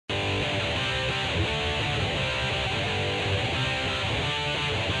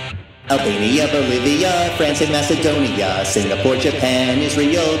Albania, Bolivia, France and Macedonia, Singapore, Japan,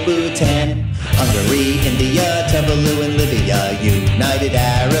 Israel, Bhutan, Hungary, India, Tuvalu and Libya, United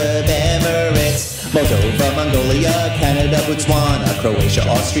Arab Emirates, Moldova, Mongolia, Canada, Botswana, Croatia,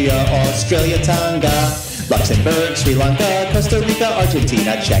 Austria, Australia, Tonga, Luxembourg, Sri Lanka, Costa Rica,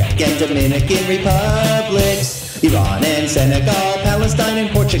 Argentina, Czech and Dominican Republics, Iran and Senegal, Palestine and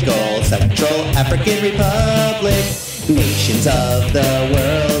Portugal, Central African Republic. Nations of the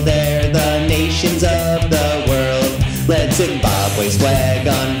world, they're the nations of the world. Let Zimbabwe's flag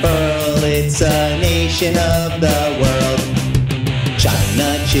unfurl, it's a nation of the world.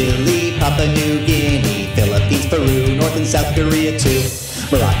 China, Chile, Papua New Guinea, Philippines, Peru, North and South Korea too.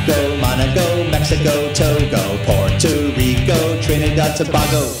 Morocco, Monaco, Mexico, Togo, Puerto Rico, Trinidad,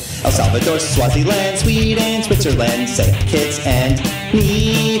 Tobago, El Salvador, Swaziland, Sweden, Switzerland, St. Kitts and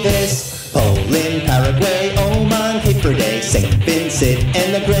Nevis, Poland, Paraguay, Oman, Cape Verde, St. Vincent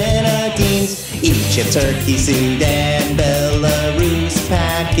and the Grenadines, Egypt, Turkey, Sudan, Belarus,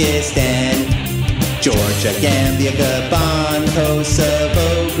 Pakistan, Georgia, Gambia, Gabon,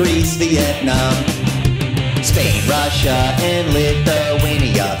 Kosovo, Greece, Vietnam, Spain, Russia, and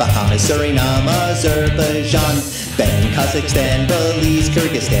Lithuania, Bahamas, Suriname, Azerbaijan, then Kazakhstan, Belize,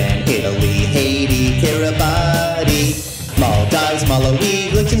 Kyrgyzstan, Italy, Haiti, Kiribati, Maldives,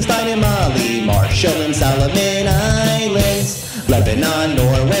 Malawi, Liechtenstein, and Mali, Marshall and Solomon Islands, Lebanon,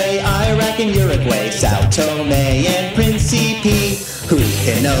 Norway, Iraq, and Uruguay, Sao Tome and Principe. Who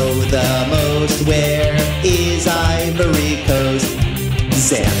can know the most? Where is Ivory Coast?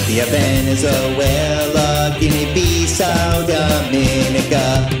 Zambia, Venezuela, Guinea-Bissau,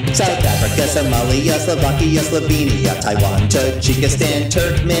 Dominica, South Africa, Somalia, Slovakia, Slovenia, Taiwan, Tajikistan,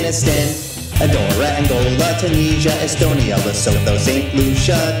 Turkmenistan, Andorra, Angola, Tunisia, Estonia, Lesotho, St.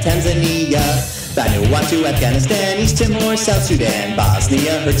 Lucia, Tanzania, Vanuatu, Afghanistan, East Timor, South Sudan,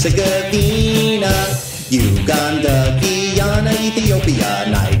 Bosnia, Herzegovina, Uganda, Guyana, Ethiopia,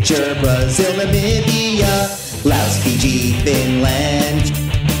 Niger, Brazil, Namibia, Laos, Fiji, Finland,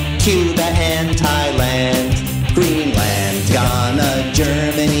 Cuba and Thailand, Greenland, Ghana,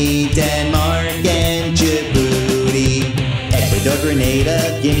 Germany, Denmark, and Djibouti, Ecuador,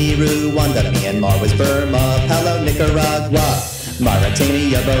 Grenada, Guinea, Rwanda, Myanmar was Burma, Palau, Nicaragua,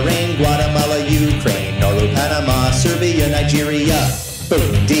 Mauritania, Bahrain, Guatemala, Ukraine, Nauru, Panama, Serbia, Nigeria,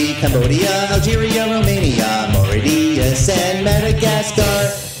 Burundi, Cambodia, Algeria, Romania, Mauritius, and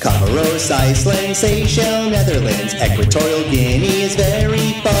Madagascar, Comoros, Iceland, Seychelles, Netherlands, Equatorial Guinea is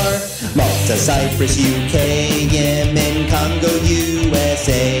very far, Malta, Cyprus, UK, Yemen, Congo,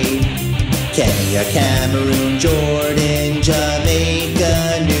 USA, Kenya, Cameroon, Jordan,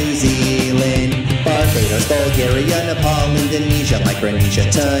 Jamaica, New Zealand, Barbados, Bulgaria, Nepal, Indonesia, Micronesia,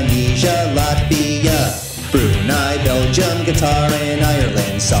 Tunisia, Latvia, Brunei, Belgium, Qatar, and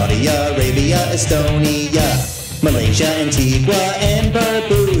Ireland, Saudi Arabia, Estonia, Malaysia, Antigua, and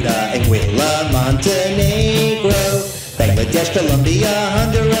Barbuda, Anguilla, Montenegro, Bangladesh, Colombia,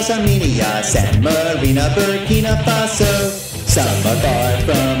 Honduras, Armenia, San Marino, Burkina Faso. Some are far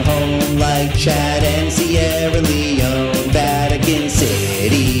from home like Chad and Sierra Leone, Vatican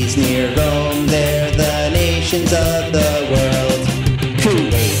cities near Rome, they're the nations of the world.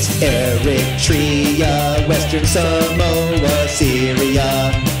 Kuwait, Eritrea, Western Samoa,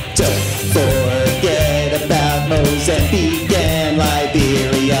 Syria. Don't forget about Mozambique and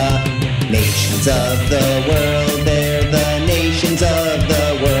Liberia, nations of the world.